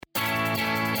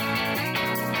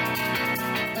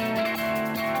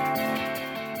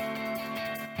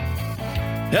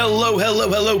Hello, hello,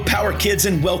 hello, Power Kids,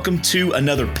 and welcome to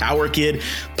another Power Kid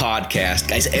podcast.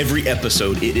 Guys, every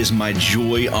episode, it is my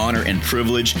joy, honor, and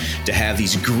privilege to have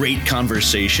these great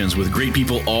conversations with great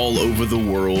people all over the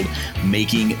world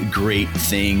making great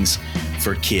things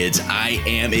for kids. I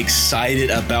am excited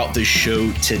about the show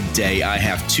today. I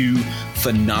have two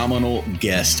phenomenal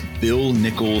guests, Bill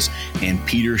Nichols and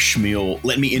Peter Schmiel.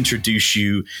 Let me introduce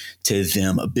you to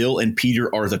them. Bill and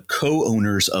Peter are the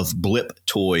co-owners of Blip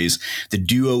Toys. The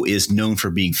duo is known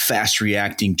for being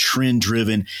fast-reacting,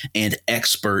 trend-driven, and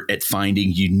expert at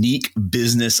finding unique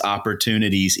business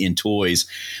opportunities in toys.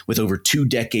 With over 2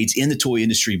 decades in the toy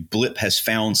industry, Blip has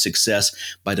found success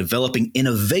by developing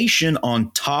innovation on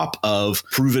top of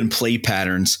proven play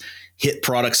patterns. Hit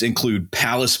products include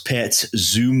Palace Pets,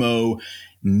 Zumo,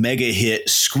 Mega Hit,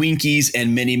 Squinkies,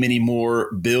 and many, many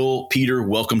more. Bill, Peter,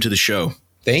 welcome to the show.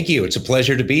 Thank you. It's a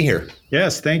pleasure to be here.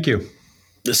 Yes, thank you.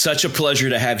 It's such a pleasure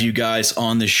to have you guys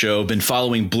on the show. Been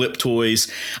following Blip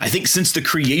Toys, I think, since the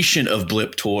creation of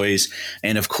Blip Toys,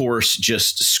 and of course,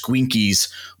 just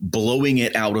Squinkies blowing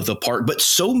it out of the park. But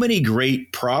so many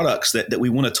great products that we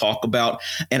want to talk about.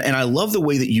 And I love the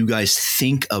way that you guys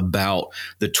think about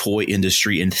the toy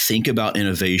industry and think about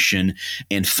innovation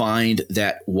and find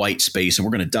that white space. And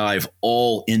we're going to dive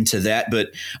all into that.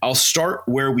 But I'll start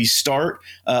where we start.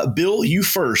 Bill, you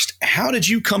first. How did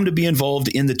you come to be involved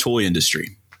in the toy industry?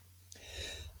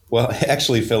 Well,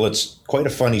 actually, Phil, it's quite a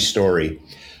funny story.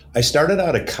 I started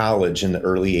out of college in the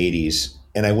early 80s,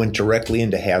 and I went directly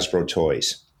into Hasbro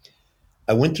Toys.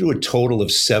 I went through a total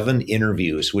of 7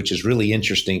 interviews, which is really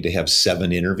interesting to have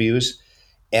 7 interviews.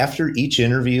 After each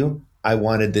interview, I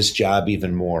wanted this job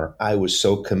even more. I was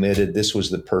so committed. This was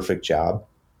the perfect job.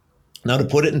 Now, to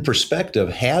put it in perspective,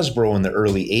 Hasbro in the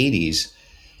early 80s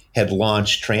had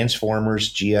launched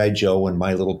Transformers, G.I. Joe, and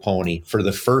My Little Pony for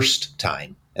the first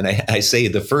time. And I say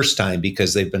the first time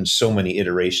because they've been so many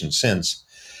iterations since.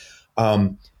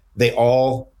 They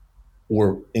all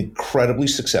were incredibly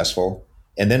successful.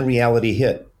 And then reality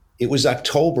hit. It was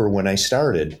October when I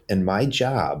started, and my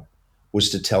job was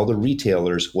to tell the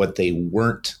retailers what they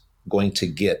weren't going to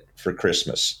get for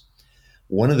Christmas.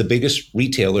 One of the biggest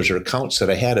retailers or accounts that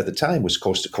I had at the time was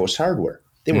Coast to Coast Hardware.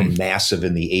 They were massive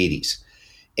in the 80s.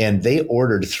 And they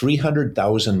ordered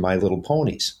 300,000 My Little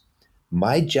Ponies.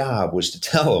 My job was to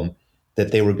tell them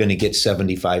that they were going to get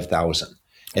 75,000.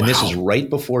 And This is right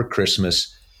before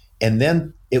Christmas. And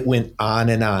then it went on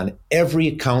and on. Every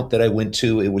account that I went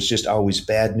to, it was just always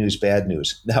bad news, bad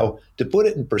news. Now, to put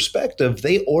it in perspective,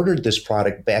 they ordered this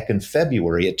product back in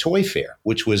February at Toy Fair,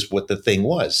 which was what the thing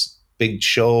was. Big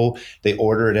show. They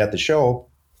ordered it at the show.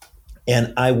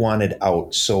 And I wanted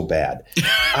out so bad.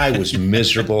 I was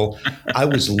miserable. I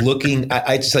was looking,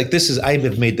 I just like, I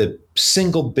have made the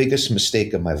single biggest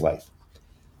mistake of my life.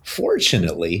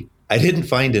 Fortunately, I didn't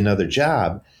find another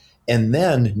job. And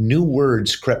then new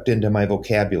words crept into my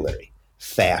vocabulary: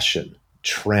 fashion,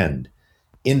 trend,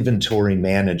 inventory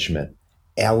management,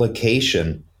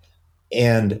 allocation.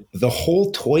 And the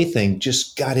whole toy thing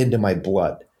just got into my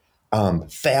blood.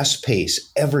 Fast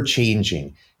pace, ever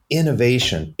changing,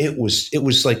 innovation. It was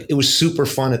super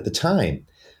fun at the time.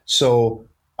 So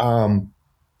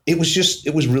it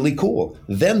was really cool.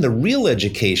 Then the real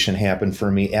education happened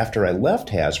for me after I left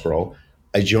Hasbro.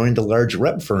 I joined a large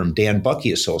rep firm, Dan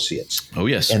Bucky Associates. Oh,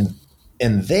 yes. And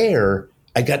there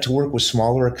I got to work with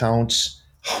smaller accounts,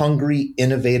 hungry,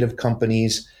 innovative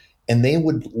companies, and they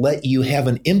would let you have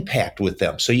an impact with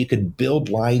them so you could build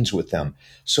lines with them.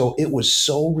 So it was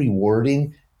so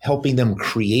rewarding helping them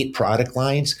create product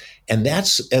lines. And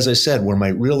that's, as I said, where my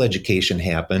real education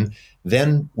happened.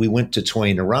 Then we went to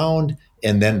Toying Around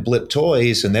and then Blip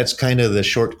Toys. And that's kind of the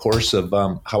short course of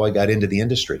how I got into the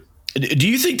industry. Do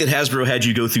you think that Hasbro had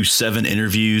you go through 7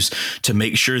 interviews to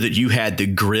make sure that you had the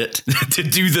grit to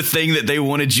do the thing that they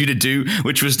wanted you to do,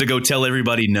 which was to go tell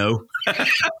everybody no?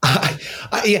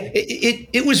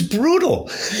 It was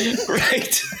brutal.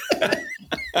 Right.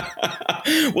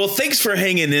 Well, thanks for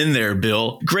hanging in there,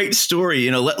 Bill. Great story.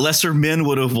 Lesser men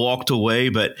would have walked away.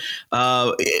 But,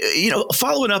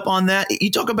 following up on that, you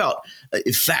talk about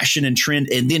fashion and trend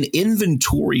and then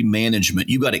inventory management.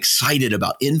 You got excited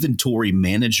about inventory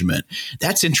management.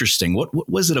 That's interesting. What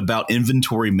was it about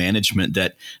inventory management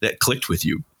that clicked with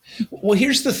you? Well,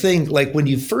 here's the thing. Like when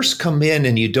you first come in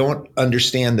and you don't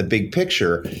understand the big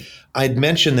picture, I'd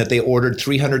mentioned that they ordered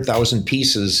 300,000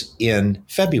 pieces in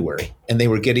February and they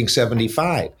were getting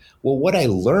 75. Well, what I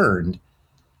learned,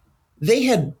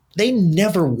 they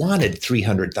never wanted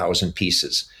 300,000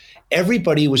 pieces.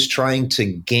 Everybody was trying to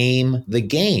game the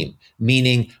game.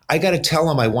 meaning I got to tell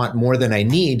them I want more than I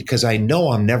need because I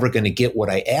know I'm never going to get what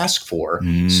I ask for.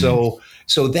 So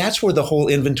that's where the whole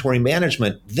inventory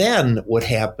management. Then what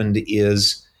happened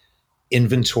is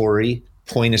inventory,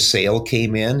 point of sale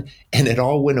came in, and it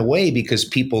all went away because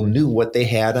people knew what they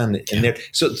had on in there.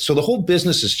 So the whole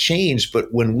business has changed.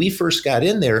 But when we first got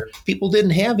in there, people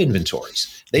didn't have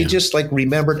inventories. They just like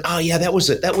remembered, oh yeah, that was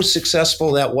it. That was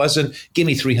successful. That wasn't. Give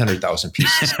me 300,000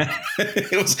 pieces.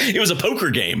 It was a poker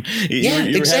game. Yeah,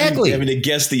 you were exactly. having to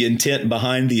guess the intent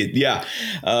behind the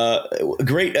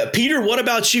great. Peter, what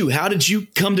about you? How did you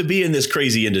come to be in this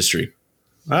crazy industry?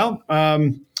 Well,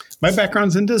 my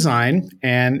background's in design,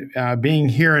 and being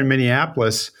here in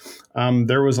Minneapolis,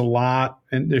 there was a lot,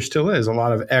 and there still is a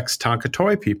lot of ex-Tonka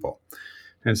toy people.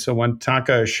 And so when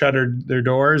Tonka shuttered their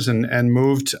doors and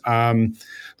moved,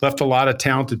 left a lot of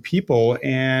talented people,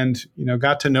 and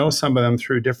got to know some of them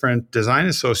through different design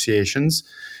associations,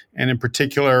 and in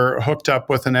particular hooked up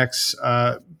with an ex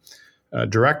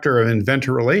director of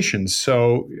inventor relations.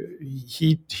 So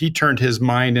he turned his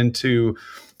mind into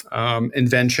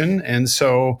invention. And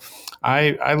so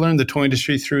I learned the toy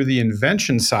industry through the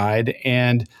invention side,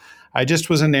 and I just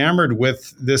was enamored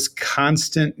with this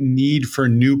constant need for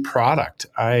new product.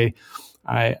 I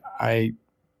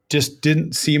just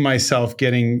didn't see myself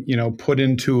getting, put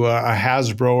into a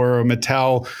Hasbro or a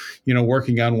Mattel,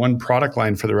 working on one product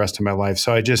line for the rest of my life.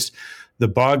 So the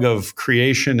bug of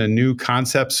creation and new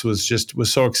concepts was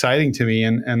so exciting to me,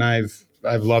 and I've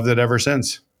loved it ever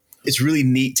since. It's really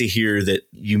neat to hear that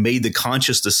you made the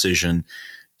conscious decision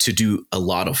to do a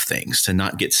lot of things, to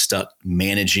not get stuck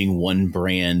managing one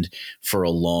brand for a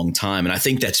long time. And I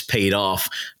think that's paid off,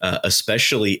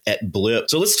 especially at Blip.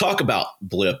 So let's talk about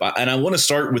Blip. And I want to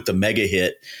start with the mega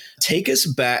hit. Take us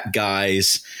back,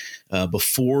 guys,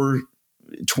 before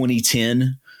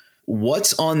 2010.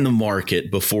 What's on the market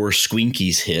before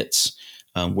Squinkies hits?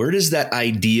 Where does that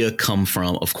idea come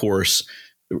from? Of course,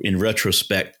 in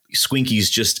retrospect, Squinkies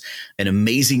just an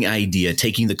amazing idea,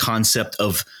 taking the concept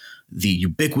of the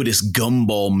ubiquitous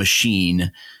gumball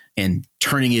machine and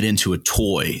turning it into a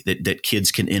toy that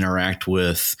kids can interact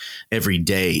with every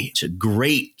day. It's a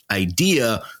great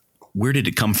idea. Where did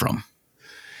it come from?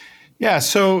 Yeah,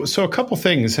 so a couple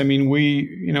things. I mean,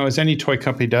 we, as any toy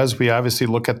company does, we obviously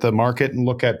look at the market and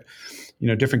look at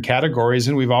different categories,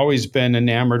 and we've always been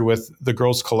enamored with the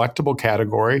girls' collectible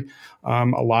category. A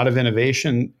lot of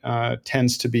innovation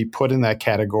tends to be put in that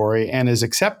category and is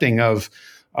accepting of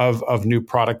new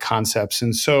product concepts.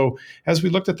 And so as we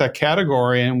looked at that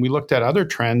category and we looked at other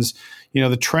trends,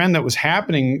 the trend that was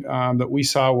happening that we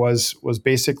saw was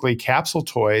basically capsule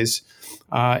toys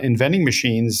in vending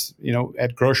machines,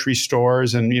 at grocery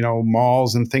stores and,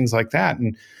 malls and things like that.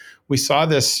 And we saw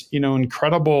this,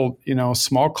 incredible,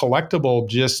 small collectible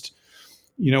just,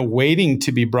 waiting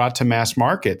to be brought to mass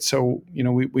market. So,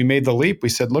 we made the leap. We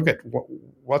said, look,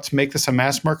 let's make this a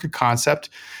mass market concept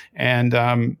and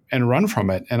run from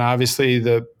it. And obviously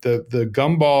the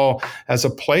gumball as a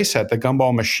playset, the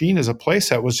gumball machine as a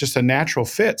playset was just a natural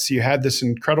fit. So you had this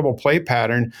incredible play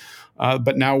pattern,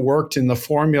 but now worked in the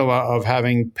formula of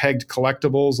having pegged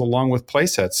collectibles along with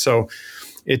playsets. So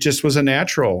it just was a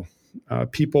natural.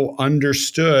 People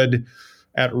understood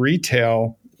at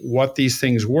retail what these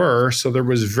things were, so there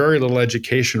was very little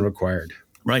education required.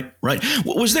 Right.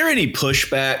 Was there any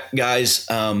pushback, guys?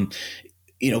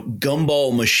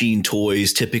 Gumball machine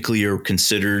toys typically are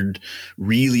considered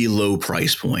really low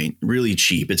price point, really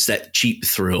cheap. It's that cheap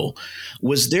thrill.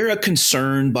 Was there a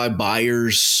concern by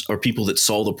buyers or people that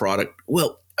saw the product?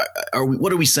 Well,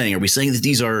 what are we saying? Are we saying that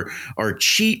these are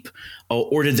cheap,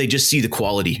 or did they just see the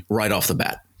quality right off the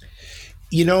bat?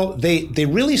 They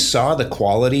really saw the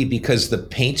quality because the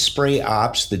paint spray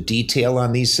ops, the detail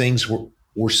on these things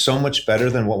were so much better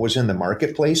than what was in the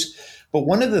marketplace. But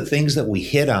one of the things that we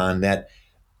hit on that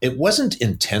it wasn't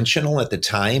intentional at the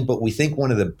time, but we think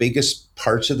one of the biggest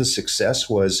parts of the success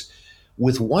was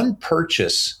with one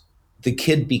purchase, the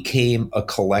kid became a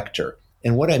collector.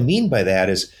 And what I mean by that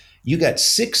is you got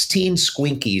 16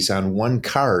 Squinkies on one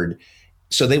card.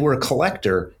 So they were a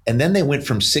collector, and then they went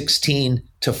from 16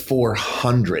 to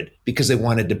 400 because they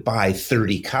wanted to buy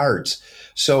 30 cards.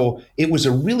 So it was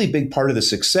a really big part of the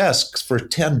success. For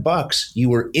 $10, you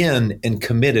were in and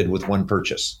committed with one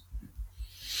purchase.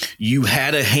 You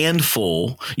had a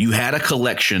handful, you had a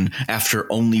collection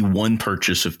after only one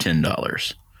purchase of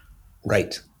 $10.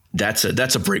 Right. That's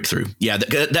a breakthrough. Yeah,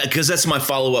 because that's my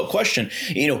follow-up question.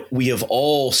 We have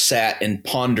all sat and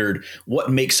pondered what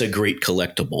makes a great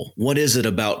collectible. What is it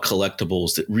about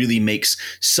collectibles that really makes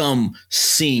some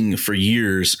sing for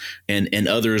years and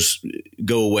others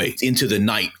go away into the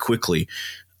night quickly?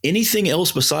 Anything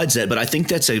else besides that? But I think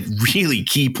that's a really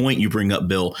key point you bring up,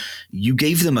 Bill. You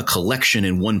gave them a collection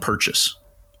in one purchase.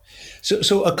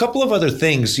 So a couple of other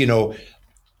things, the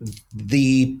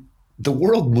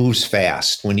world moves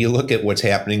fast when you look at what's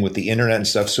happening with the internet and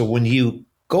stuff. So when you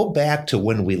go back to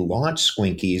when we launched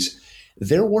Squinkies,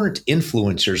 there weren't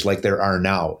influencers like there are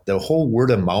now. The whole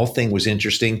word of mouth thing was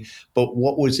interesting, but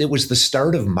it was the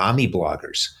start of mommy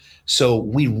bloggers. So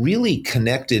we really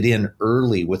connected in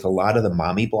early with a lot of the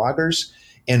mommy bloggers,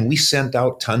 and we sent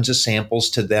out tons of samples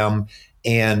to them.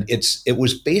 And it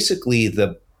was basically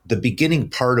the beginning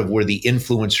part of where the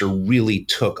influencer really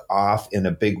took off in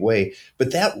a big way.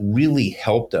 But that really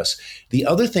helped us. The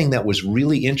other thing that was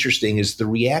really interesting is the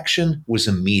reaction was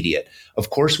immediate. Of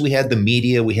course, we had the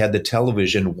media, we had the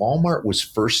television. Walmart was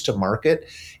first to market.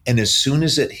 And as soon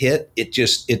as it hit, it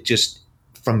just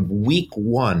from week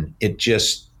one, it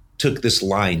just took this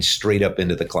line straight up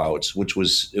into the clouds, it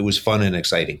was fun and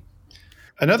exciting.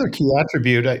 Another key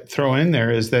attribute I throw in there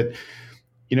is that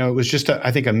it was just,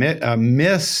 I think, a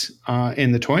miss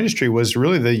in the toy industry was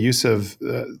really the use of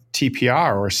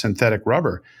TPR or synthetic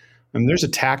rubber. There's a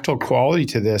tactile quality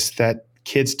to this that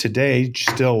kids today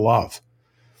still love.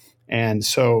 And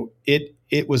so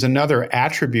it was another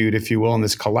attribute, if you will, in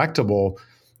this collectible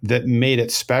that made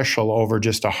it special over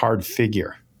just a hard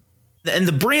figure. And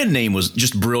the brand name was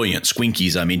just brilliant,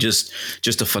 Squinkies. I mean, just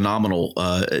a phenomenal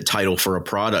title for a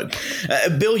product.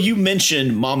 Bill, you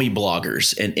mentioned mommy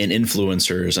bloggers and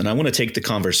influencers, and I want to take the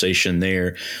conversation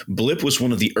there. Blip was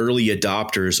one of the early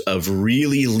adopters of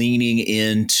really leaning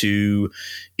into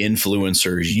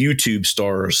influencers, YouTube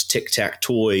stars, Tic Tac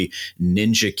Toy,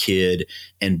 Ninja Kid,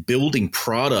 and building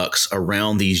products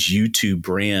around these YouTube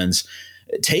brands.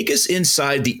 Take us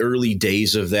inside the early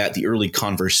days of that, the early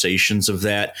conversations of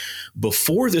that,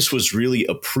 before this was really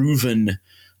a proven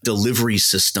delivery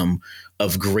system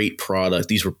of great product.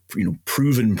 These were,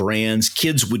 proven brands.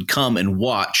 Kids would come and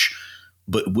watch,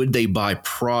 but would they buy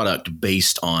product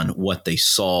based on what they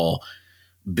saw?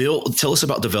 Bill, tell us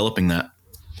about developing that.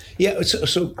 Yeah,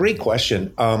 so great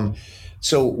question.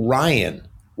 So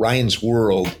Ryan's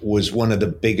World was one of the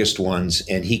biggest ones,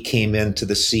 and he came into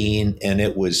the scene, and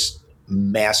it was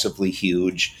massively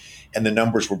huge, and the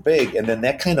numbers were big, and then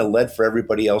that kind of led for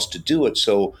everybody else to do it.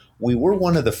 So we were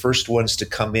one of the first ones to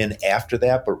come in after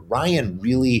that, but Ryan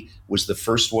really was the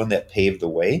first one that paved the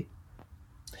way.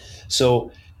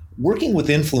 So working with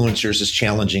influencers is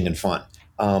challenging and fun.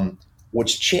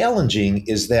 What's challenging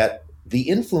is that the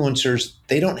influencers,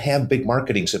 they don't have big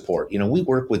marketing support. We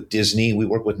work with Disney, we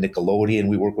work with Nickelodeon,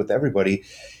 we work with everybody.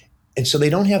 And so they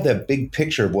don't have that big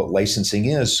picture of what licensing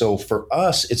is. So for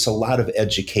us, it's a lot of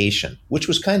education, which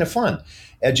was kind of fun.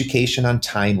 Education on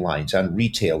timelines, on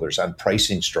retailers, on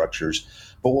pricing structures.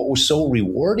 But what was so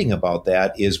rewarding about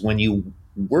that is when you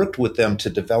worked with them to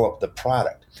develop the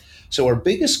product. So our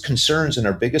biggest concerns and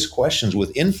our biggest questions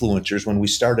with influencers when we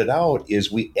started out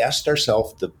is we asked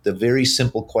ourselves the very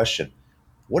simple question: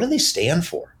 what do they stand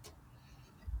for?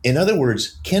 In other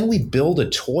words, can we build a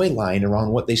toy line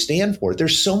around what they stand for?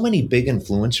 There's so many big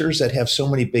influencers that have so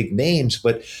many big names,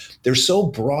 but they're so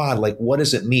broad. Like, what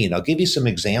does it mean? I'll give you some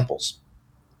examples.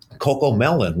 Coco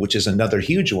Melon, which is another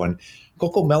huge one.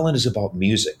 Coco Melon is about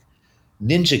music.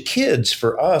 Ninja Kids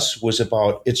for us was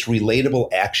about its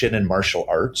relatable action and martial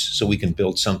arts, so we can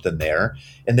build something there.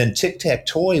 And then Tic Tac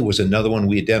Toy was another one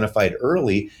we identified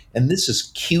early, and this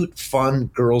is cute,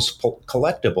 fun, girls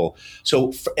collectible.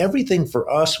 So everything for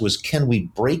us was, can we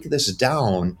break this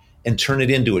down and turn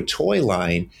it into a toy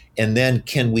line? And then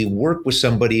can we work with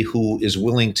somebody who is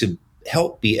willing to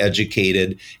help be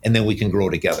educated, and then we can grow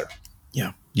together?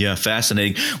 Yeah,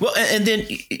 fascinating. Well, and then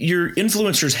your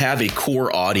influencers have a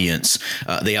core audience.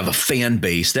 They have a fan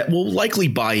base that will likely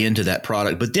buy into that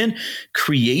product, but then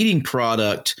creating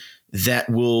product that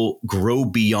will grow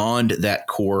beyond that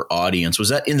core audience. Was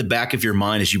that in the back of your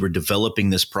mind as you were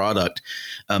developing this product?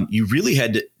 You really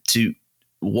had to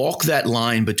walk that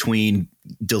line between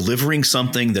delivering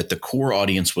something that the core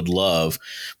audience would love,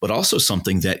 but also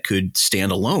something that could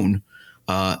stand alone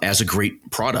as a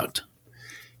great product.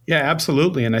 Yeah,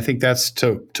 absolutely. And I think that's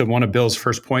to one of Bill's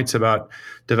first points about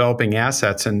developing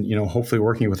assets and, hopefully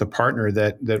working with a partner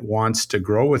that wants to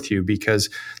grow with you, because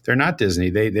they're not Disney.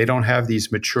 They don't have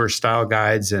these mature style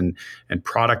guides and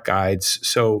product guides.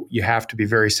 So you have to be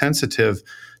very sensitive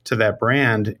to that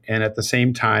brand and at the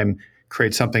same time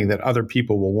create something that other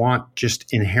people will want just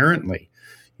inherently.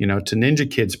 To Ninja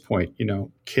Kid's point,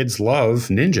 kids love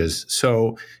ninjas.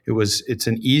 So it's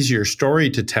an easier story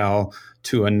to tell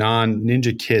to a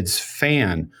non-Ninja Kids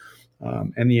fan.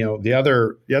 And the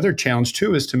other challenge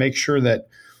too is to make sure that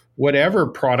whatever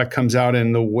product comes out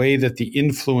in the way that the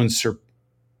influencer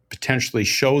potentially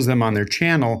shows them on their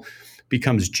channel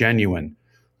becomes genuine.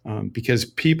 Because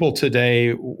people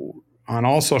today on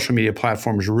all social media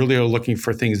platforms really are looking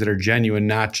for things that are genuine,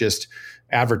 not just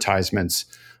advertisements.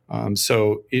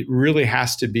 So it really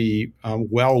has to be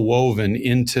well woven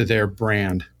into their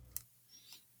brand.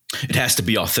 It has to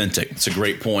be authentic. It's a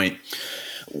great point.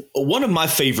 One of my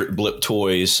favorite Blip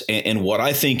toys, and what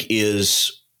I think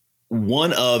is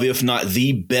one of, if not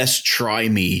the best Try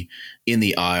Me in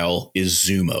the aisle, is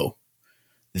Zumo.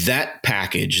 That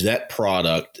package, that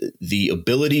product, the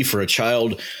ability for a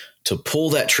child to pull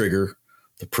that trigger,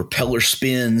 the propeller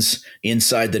spins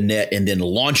inside the net and then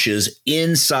launches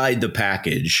inside the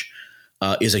package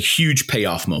is a huge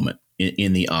payoff moment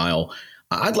in the aisle.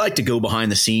 I'd like to go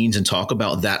behind the scenes and talk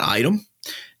about that item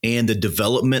and the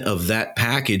development of that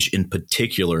package in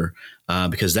particular,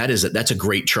 because that's a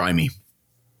great Try Me.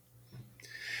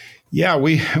 Yeah,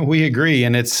 we agree,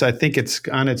 and I think it's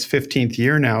on its 15th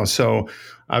year now. So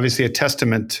obviously a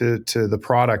testament to the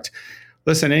product.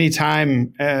 Listen,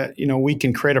 anytime we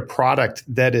can create a product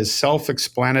that is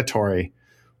self-explanatory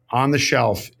on the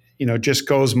shelf, just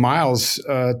goes miles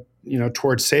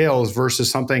towards sales versus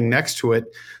something next to it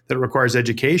that requires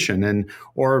education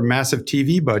or massive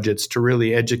TV budgets to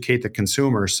really educate the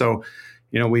consumer. So,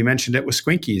 we mentioned it with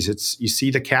Squinkies. You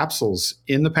see the capsules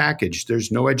in the package.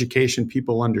 There's no education.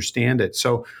 People understand it.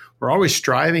 So we're always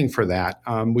striving for that.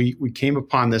 We came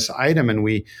upon this item and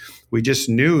we just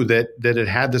knew that it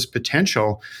had this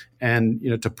potential, and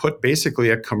to put basically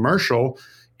a commercial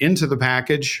into the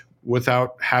package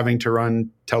without having to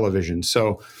run television.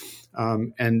 So,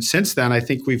 and since then, I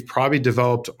think we've probably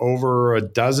developed over a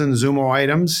dozen Zumo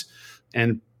items,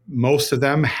 and most of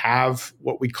them have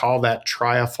what we call that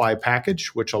Try a Fly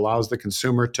package, which allows the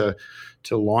consumer to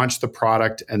launch the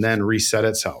product and then reset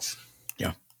itself.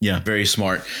 Yeah, very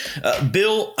smart.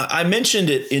 Bill, I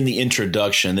mentioned it in the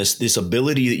introduction, this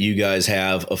ability that you guys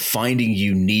have of finding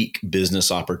unique business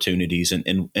opportunities,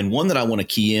 and one that I want to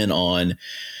key in on.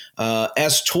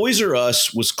 As Toys R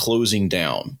Us was closing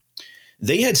down,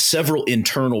 they had several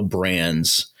internal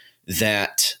brands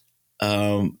that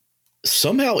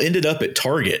somehow ended up at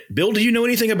Target. Bill, do you know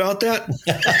anything about that?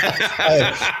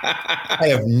 I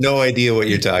have no idea what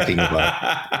you're talking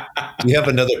about. Do you have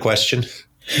another question?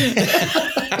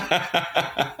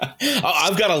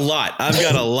 I've got a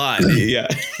lot. Yeah.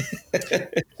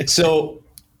 So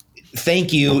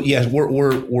thank you. Yeah,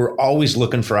 we're always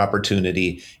looking for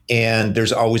opportunity, and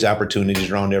there's always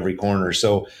opportunities around every corner.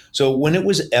 So when it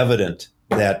was evident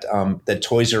that that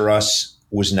Toys R Us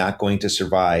was not going to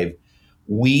survive,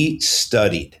 we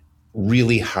studied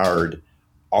really hard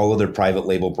all of their private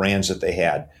label brands that they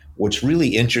had. What's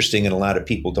really interesting, and a lot of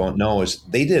people don't know, is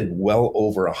they did well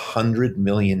over $100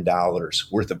 million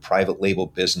worth of private label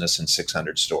business in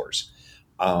 600 stores.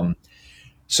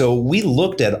 So we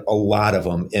looked at a lot of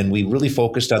them, and we really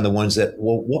focused on the ones that,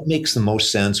 well, what makes the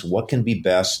most sense? What can be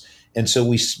best? And so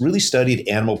we really studied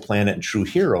Animal Planet and True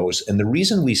Heroes. And the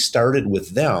reason we started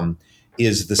with them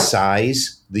is the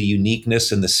size, the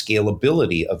uniqueness, and the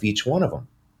scalability of each one of them.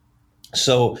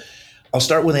 So I'll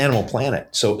start with Animal Planet.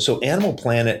 So Animal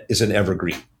Planet is an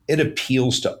evergreen. It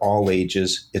appeals to all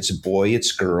ages. It's boy,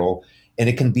 it's girl, and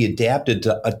it can be adapted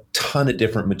to a ton of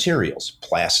different materials: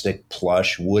 plastic,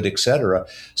 plush, wood, etc.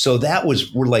 So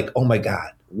we're like, oh my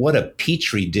God, what a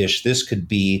petri dish this could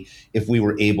be if we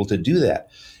were able to do that.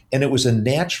 And it was a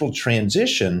natural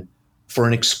transition for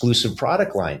an exclusive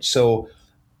product line. So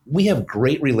we have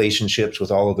great relationships with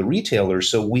all of the retailers.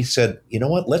 So we said, you know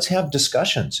what, let's have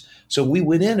discussions. So we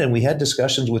went in and we had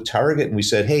discussions with Target, and we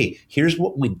said, hey, here's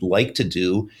what we'd like to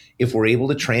do. If we're able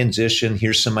to transition,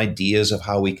 here's some ideas of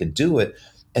how we can do it.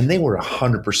 And they were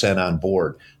 100% on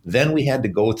board. Then we had to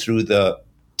go through the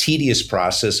tedious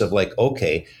process of like,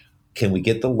 okay, can we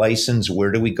get the license?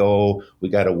 Where do we go? We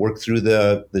got to work through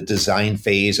the design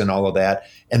phase and all of that.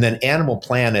 And then Animal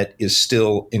Planet is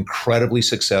still incredibly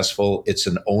successful. It's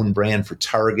an own brand for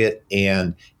Target,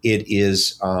 and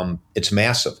it's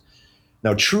massive.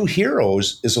 Now, True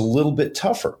Heroes is a little bit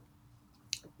tougher.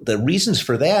 The reasons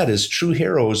for that is True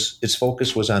Heroes, its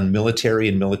focus was on military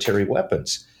and military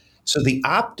weapons. So the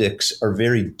optics are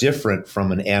very different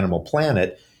from an Animal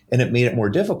Planet, and it made it more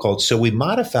difficult. So we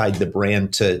modified the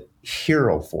brand to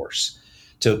Hero Force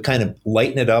to kind of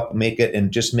lighten it up, make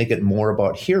it more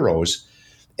about heroes.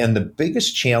 And the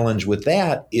biggest challenge with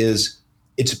that is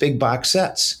it's big box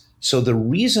sets. So the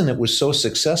reason it was so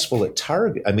successful at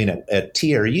at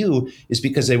TRU is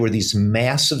because they were these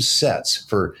massive sets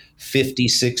for $50,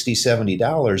 $60,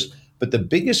 $70. But the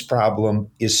biggest problem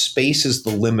is space is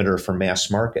the limiter for mass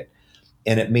market.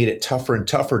 and it made it tougher and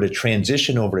tougher to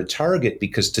transition over to Target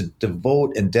because to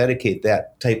devote and dedicate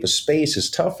that type of space is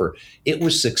tougher. It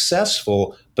was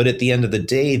successful, but at the end of the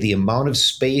day, the amount of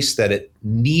space that it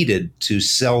needed to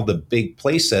sell the big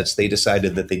play sets, they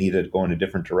decided that they needed to go in a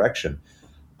different direction.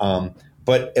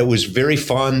 But it was very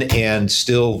fun and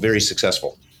still very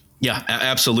successful. Yeah,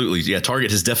 absolutely. Yeah,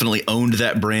 Target has definitely owned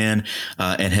that brand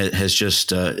and has just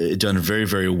done very,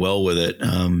 very well with it.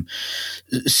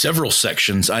 Several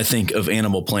sections, I think, of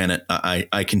Animal Planet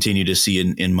I continue to see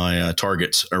in my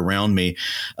Targets around me.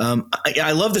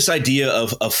 I love this idea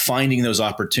of finding those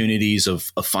opportunities,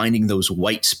 of finding those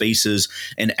white spaces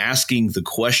and asking the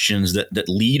questions that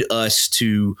lead us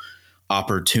to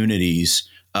opportunities.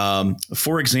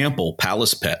 For example,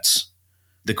 Palace Pets.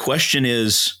 The question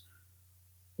is,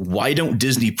 why don't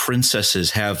Disney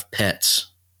princesses have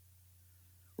pets?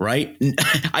 Right?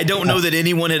 I don't know that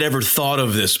anyone had ever thought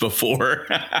of this before.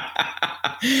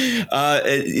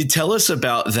 Tell us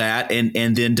about that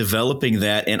and then developing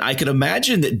that. And I could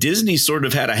imagine that Disney sort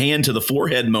of had a hand to the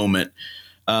forehead moment.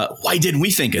 Why didn't we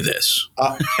think of this?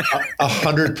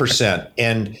 100%.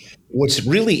 And what's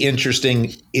really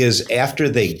interesting is after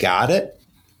they got it,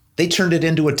 they turned it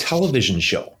into a television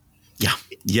show. Yeah.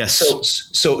 Yes.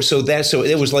 So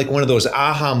it was like one of those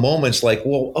aha moments, like,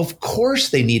 well, of course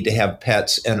they need to have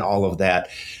pets and all of that.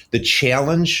 The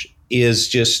challenge is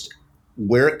just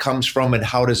where it comes from and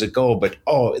how does it go. But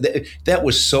that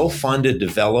was so fun to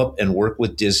develop and work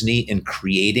with Disney in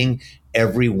creating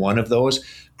every one of those.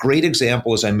 Great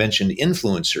example, as I mentioned,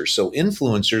 influencers. So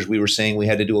influencers, we were saying we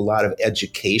had to do a lot of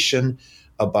education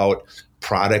about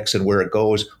products and where it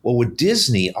goes. Well, with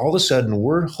Disney, all of a sudden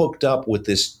we're hooked up with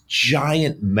this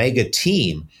giant mega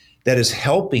team that is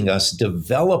helping us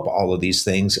develop all of these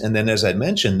things. And then, as I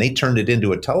mentioned, they turned it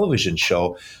into a television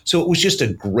show. So it was just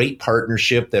a great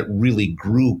partnership that really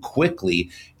grew quickly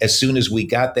as soon as we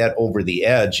got that over the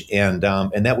edge. And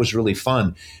that was really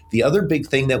fun. The other big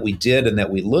thing that we did and that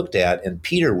we looked at, and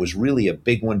Peter was really a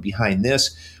big one behind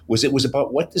this, was it was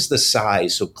about what is the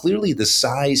size? So clearly the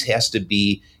size has to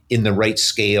be in the right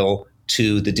scale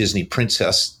to the Disney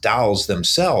princess dolls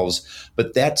themselves.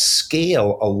 But that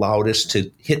scale allowed us to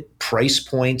hit price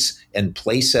points and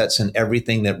play sets and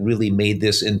everything that really made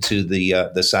this into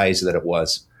the size that it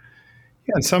was.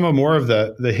 Yeah, and some of more of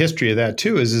the history of that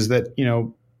too is that, you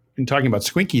know, in talking about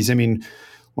Squinkies, I mean,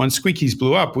 when Squinkies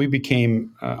blew up, we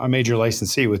became a major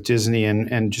licensee with Disney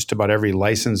and just about every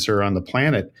licensor on the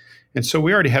planet. And so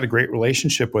we already had a great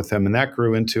relationship with them, and that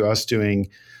grew into us doing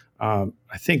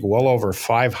I think well over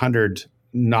 500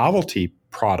 novelty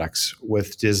products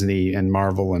with Disney and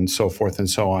Marvel and so forth and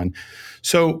so on.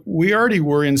 So we already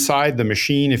were inside the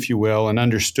machine, if you will, and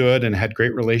understood and had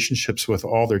great relationships with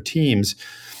all their teams.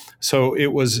 So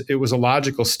it was a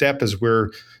logical step as we're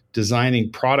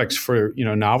designing products for, you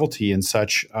know, novelty and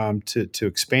such to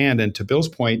expand. And to Bill's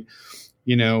point,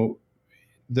 you know,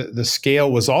 the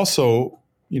scale was also,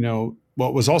 you know,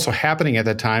 what was also happening at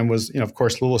that time was, you know, of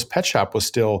course, Littlest Pet Shop was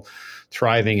still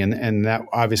thriving, and that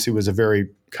obviously was a very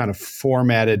kind of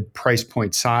formatted price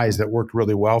point size that worked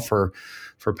really well for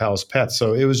Palace Pets.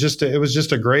 So it was just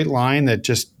a great line that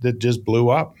just blew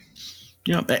up.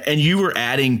 Yeah, and you were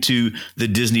adding to the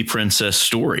Disney princess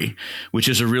story, which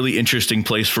is a really interesting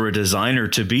place for a designer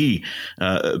to be.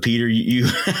 Peter, you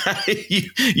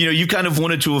you kind of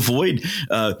wanted to avoid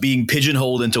being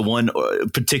pigeonholed into one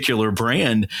particular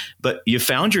brand, but you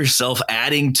found yourself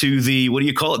adding to the, what do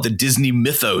you call it, the Disney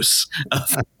mythos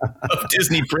of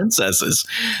Disney princesses.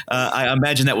 I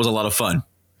imagine that was a lot of fun.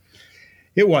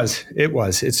 It was.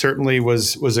 It certainly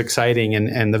was exciting,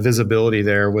 and the visibility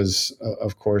there was,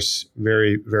 of course,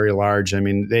 very, very large. I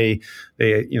mean, they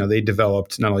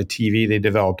developed not only TV, they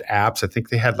developed apps. I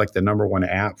think they had like the number one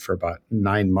app for about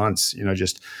 9 months. You know,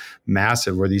 just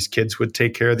massive, where these kids would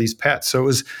take care of these pets. So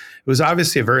it was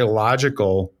obviously a very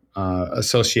logical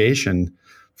association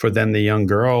for then the young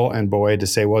girl and boy to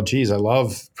say, well, geez, I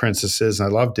love princesses and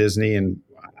I love Disney, and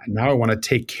now I want to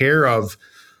take care of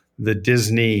the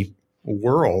Disney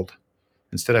world.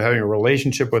 Instead of having a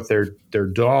relationship with their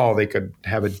doll, they could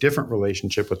have a different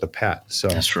relationship with the pet. So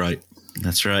that's right.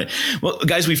 Well,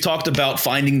 guys, we've talked about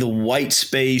finding the white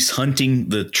space, hunting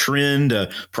the trend,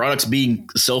 products being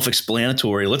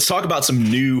self-explanatory. Let's talk about some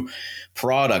new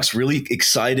products. Really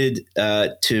excited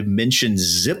to mention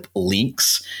Zip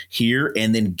Links here,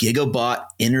 and then Gigabot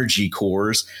Energy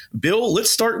Cores. Bill,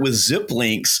 let's start with Zip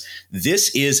Links.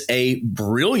 This is a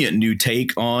brilliant new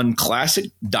take on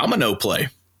classic domino play.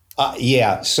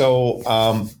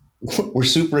 So we're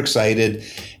super excited.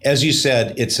 As you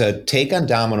said, it's a take on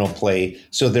domino play.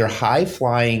 So they're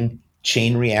high-flying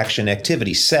chain reaction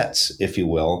activity sets, if you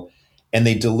will. and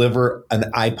they deliver an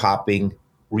eye-popping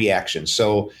reaction.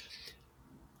 So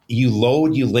you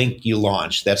load, you link, you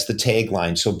launch. That's the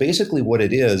tagline. So basically what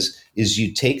it is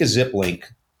you take a zip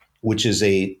link, which is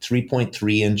a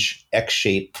 3.3-inch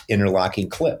X-shaped interlocking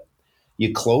clip.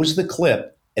 You close the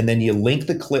clip, and then you link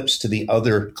the clips to the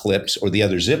other clips or the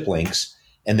other zip links,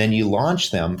 and then you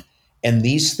launch them, and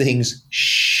these things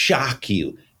shock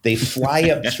you. They fly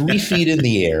up 3 feet in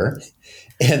the air,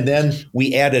 and then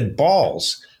we added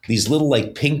balls, these little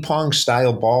like ping pong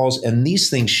style balls, and these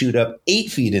things shoot up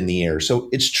 8 feet in the air. So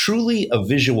it's truly a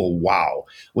visual wow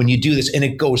when you do this, and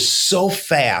it goes so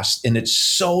fast and it's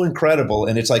so incredible.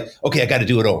 And it's like, okay, I got to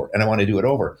do it over, and I want to do it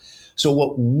over. So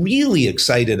what really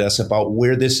excited us about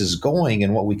where this is going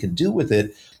and what we can do with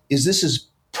it is this is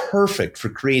perfect for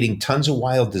creating tons of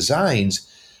wild designs,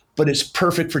 but it's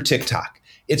perfect for TikTok.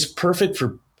 It's perfect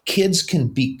for kids can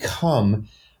become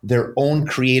their own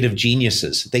creative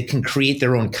geniuses. They can create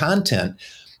their own content,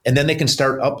 and then they can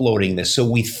start uploading this. So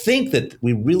we think that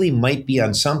we really might be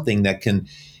on something that can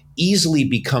easily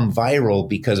become viral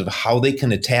because of how they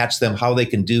can attach them, how they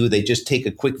can do. They just take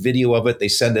a quick video of it, they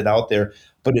send it out there,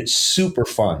 but it's super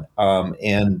fun.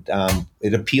 And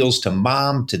it appeals to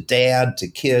mom, to dad, to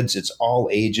kids. It's all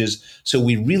ages. So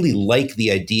we really like the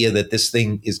idea that this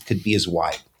thing could be as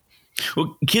wide.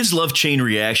 Well, kids love chain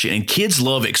reaction and kids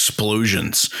love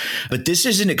explosions, but this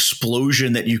is an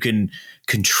explosion that you can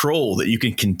control, that you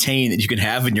can contain, that you can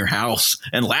have in your house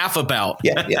and laugh about.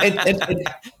 Yeah.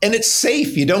 And it's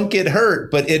safe. You don't get hurt,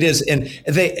 but it is. And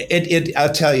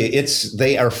I'll tell you,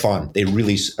 they are fun. They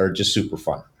really are just super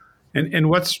fun. And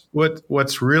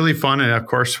what's really fun, and of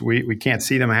course we can't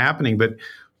see them happening, but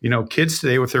kids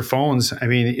today with their phones, I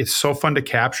mean, it's so fun to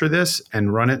capture this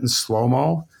and run it in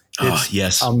slow-mo.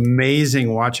 It's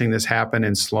amazing watching this happen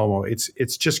in slow-mo.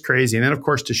 It's just crazy. And then, of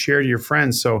course, to share to your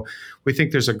friends. So we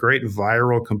think there's a great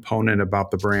viral component about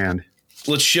the brand.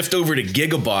 Let's shift over to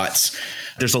Gigabots.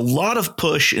 There's a lot of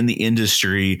push in the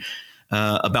industry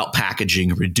about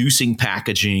packaging, reducing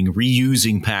packaging,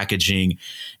 reusing packaging.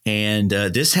 And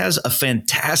this has a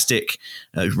fantastic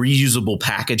reusable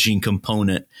packaging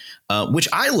component, which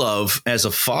I love as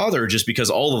a father, just because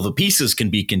all of the pieces can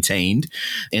be contained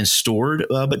and stored.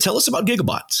 But tell us about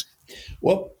Gigabots.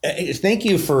 Well, thank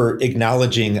you for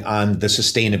acknowledging on the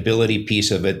sustainability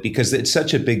piece of it, because it's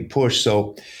such a big push.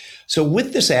 So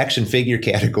with this action figure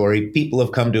category, people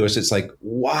have come to us. It's like,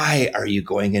 why are you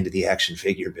going into the action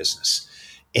figure business?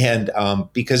 And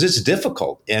because it's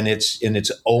difficult and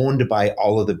it's owned by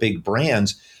all of the big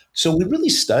brands. So we really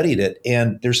studied it.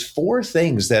 And there's 4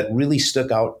 things that really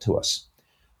stuck out to us.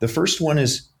 The first one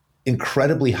is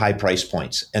incredibly high price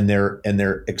points, and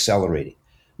they're accelerating.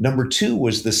 Number 2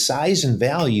 was the size and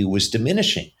value was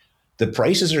diminishing. The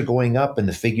prices are going up and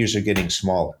the figures are getting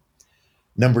smaller.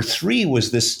 Number 3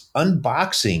 was this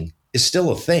unboxing is still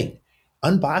a thing.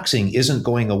 Unboxing isn't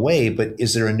going away, but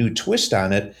is there a new twist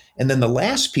on it? And then the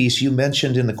last piece you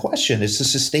mentioned in the question is the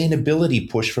sustainability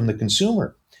push from the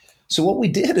consumer. So what we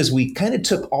did is we kind of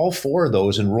took all 4 of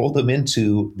those and rolled them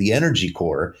into the Energy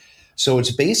Core. So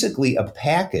it's basically a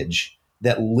package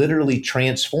that literally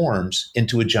transforms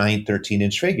into a giant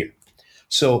 13-inch figure.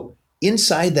 So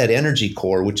inside that Energy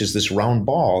Core, which is this round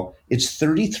ball, it's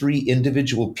 33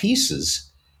 individual pieces,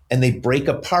 and they break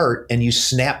apart and you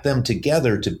snap them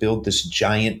together to build this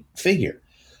giant figure.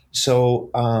 So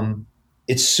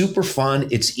it's super fun.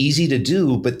 It's easy to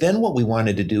do. But then what we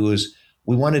wanted to do is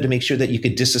we wanted to make sure that you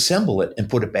could disassemble it and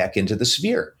put it back into the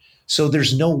sphere. So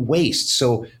there's no waste.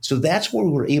 So that's where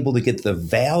we're able to get the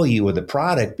value of the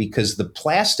product, because the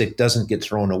plastic doesn't get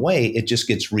thrown away. It just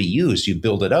gets reused. You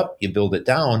build it up, you build it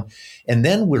down. And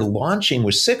then we're launching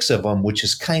with 6 of them, which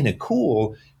is kind of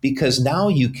cool, because now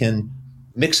you can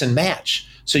mix and match.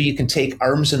 So you can take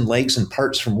arms and legs and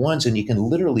parts from ones, and you can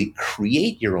literally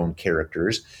create your own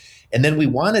characters. And then we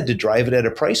wanted to drive it at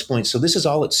a price point. So this is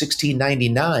all at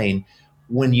 $16.99.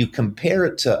 When you compare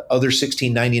it to other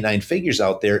 $16.99 figures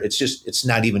out there, it's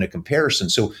not even a comparison.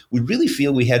 So we really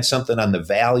feel we had something on the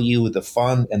value, the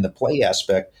fun, and the play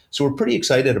aspect. So we're pretty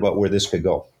excited about where this could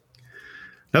go.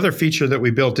 Another feature that we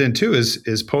built in too is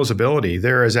posability.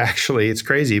 There is actually, it's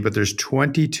crazy, but there's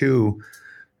 21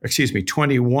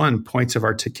 points of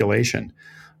articulation.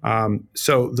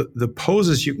 So the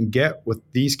poses you can get with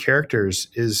these characters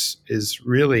is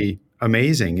really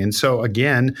amazing. And so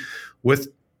again, with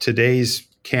today's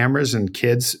cameras and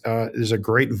kids, there's a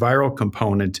great viral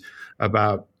component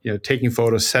about taking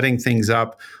photos, setting things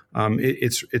up.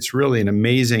 It's really an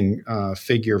amazing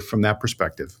figure from that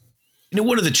perspective.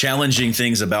 One of the challenging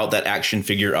things about that action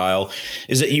figure aisle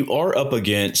is that you are up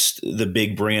against the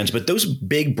big brands, but those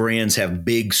big brands have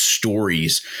big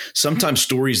stories, sometimes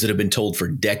stories that have been told for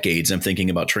decades. I'm thinking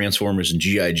about Transformers and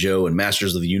G.I. Joe and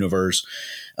Masters of the Universe,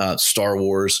 Star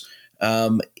Wars.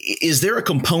 Is there a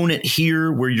component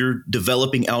here where you're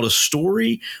developing out a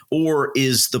story, or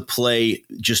is the play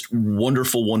just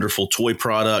wonderful, wonderful toy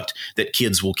product that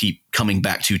kids will keep coming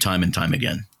back to time and time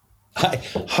again?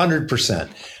 100%.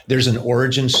 There's an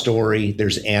origin story.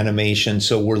 There's animation.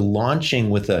 So we're launching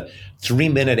with a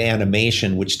 3-minute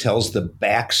animation, which tells the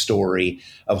backstory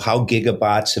of how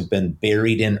Gigabots have been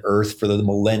buried in Earth for the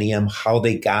millennium, how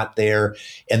they got there.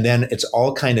 And then it's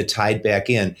all kind of tied back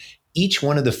in. Each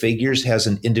one of the figures has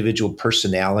an individual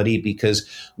personality, because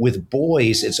with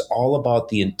boys, it's all about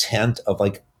the intent of,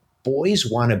 like, boys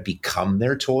want to become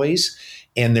their toys.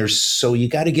 And so you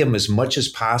got to give them as much as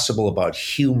possible about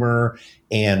humor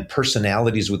and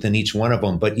personalities within each one of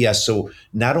them. But yes, so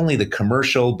not only the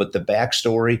commercial, but the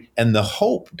backstory, and the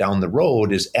hope down the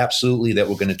road is absolutely that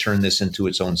we're going to turn this into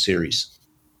its own series.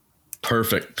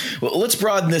 Perfect. Well, let's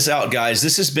broaden this out, guys.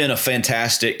 This has been a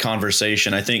fantastic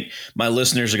conversation. I think my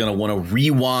listeners are going to want to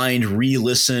rewind,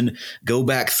 re-listen, go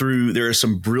back through. There are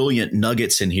some brilliant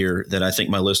nuggets in here that I think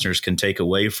my listeners can take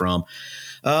away from.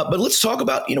 But let's talk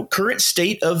about, current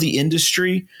state of the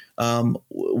industry.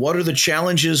 What are the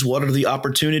challenges? What are the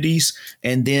opportunities?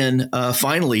 And then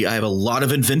finally, I have a lot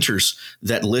of inventors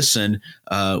that listen.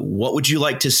 What would you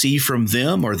like to see from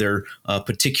them? Are there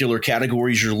particular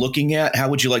categories you're looking at? How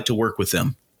would you like to work with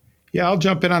them? Yeah, I'll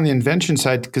jump in on the invention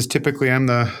side, because typically I'm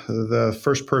the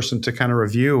first person to kind of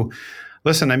review.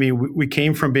 Listen, I mean, we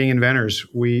came from being inventors.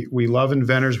 We love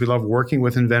inventors. We love working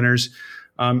with inventors.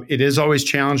 It is always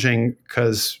challenging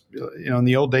because, in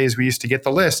the old days, we used to get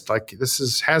the list. Like, this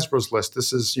is Hasbro's list.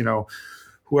 This is,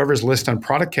 whoever's list on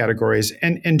product categories.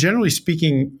 And generally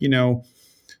speaking,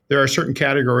 there are certain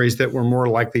categories that we're more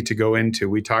likely to go into.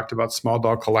 We talked about small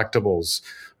doll collectibles,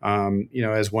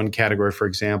 as one category, for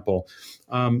example.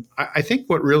 I think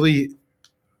what really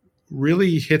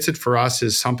hits it for us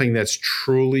is something that's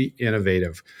truly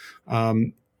innovative.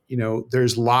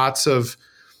 There's lots of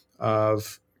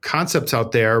concepts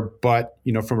out there, but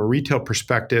from a retail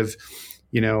perspective,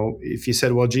 if you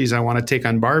said, well, geez, I want to take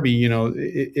on Barbie,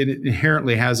 it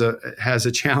inherently has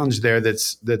a challenge there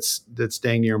that's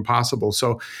dang near impossible.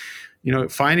 So,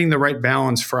 finding the right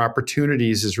balance for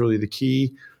opportunities is really the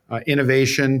key.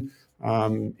 Innovation,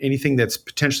 anything that's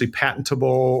potentially patentable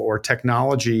or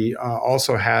technology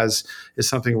also is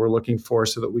something we're looking for,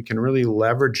 so that we can really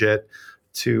leverage it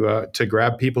to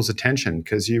grab people's attention,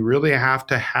 because you really have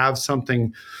to have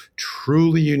something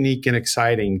truly unique and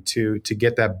exciting to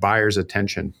get that buyer's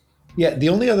attention. Yeah, the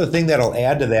only other thing that I'll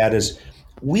add to that is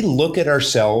we look at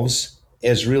ourselves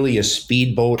as really a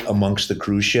speedboat amongst the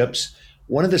cruise ships.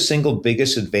 One of the single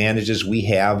biggest advantages we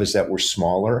have is that we're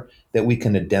smaller, that we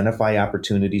can identify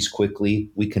opportunities quickly,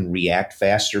 we can react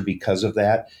faster because of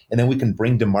that, and then we can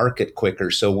bring to market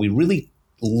quicker. So we really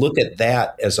look at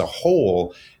that as a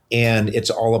whole, and it's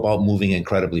all about moving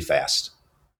incredibly fast.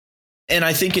 And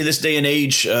I think in this day and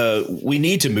age, we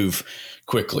need to move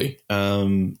quickly.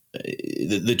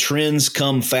 The trends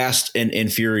come fast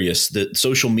and furious. The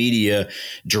social media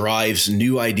drives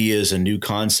new ideas and new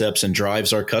concepts and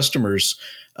drives our customers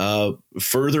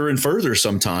further and further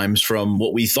sometimes from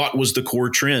what we thought was the core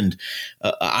trend.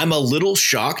 I'm a little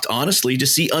shocked, honestly, to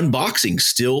see unboxing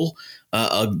still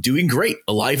doing great,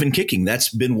 alive and kicking. That's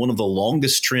been one of the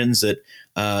longest trends that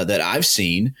I've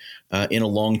seen in a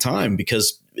long time,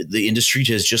 because the industry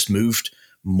has just moved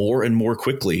more and more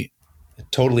quickly. I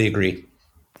totally agree.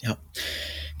 Yeah.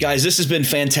 Guys, this has been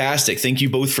fantastic. Thank you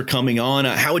both for coming on.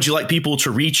 How would you like people to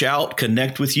reach out,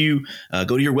 connect with you?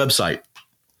 Go to your website.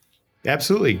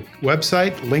 Absolutely.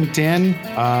 Website,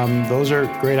 LinkedIn. Those are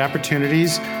great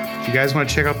opportunities. If you guys want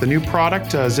to check out the new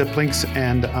product, ZipLinks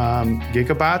and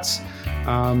Gigabots,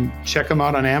 check them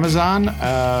out on Amazon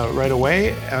right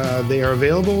away. They are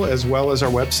available, as well as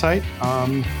our website,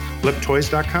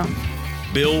 bliptoys.com.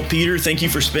 Bill, Peter, thank you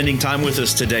for spending time with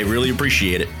us today. Really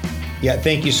appreciate it. Yeah,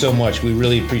 thank you so much. We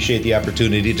really appreciate the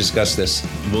opportunity to discuss this.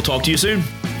 We'll talk to you soon.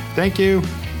 Thank you.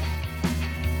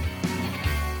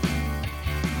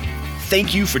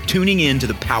 Thank you for tuning in to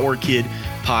the Power Kid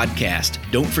podcast.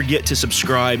 Don't forget to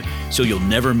subscribe so you'll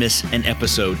never miss an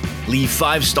episode. Leave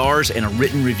 5 stars and a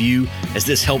written review, as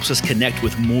this helps us connect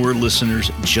with more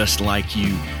listeners just like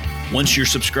you. Once you're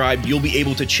subscribed, you'll be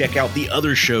able to check out the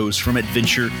other shows from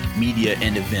Adventure Media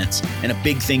and Events. And a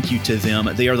big thank you to them.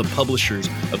 They are the publishers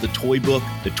of the Toy Book,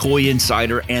 the Toy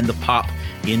Insider, and the Pop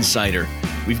Insider.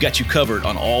 We've got you covered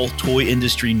on all toy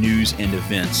industry news and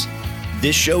events.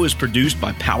 This show is produced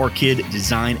by Power Kid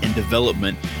Design and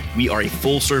Development. We are a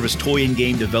full-service toy and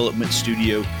game development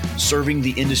studio serving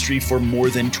the industry for more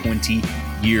than 20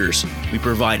 years. We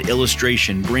provide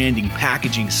illustration, branding,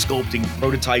 packaging, sculpting,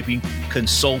 prototyping,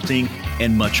 consulting,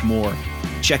 and much more.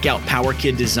 Check out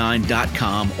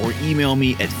powerkiddesign.com or email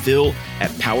me at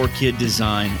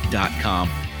phil@powerkiddesign.com.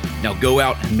 Now go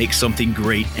out and make something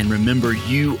great, and remember,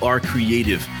 you are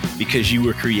creative because you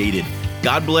were created.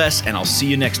 God bless, and I'll see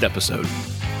you next episode.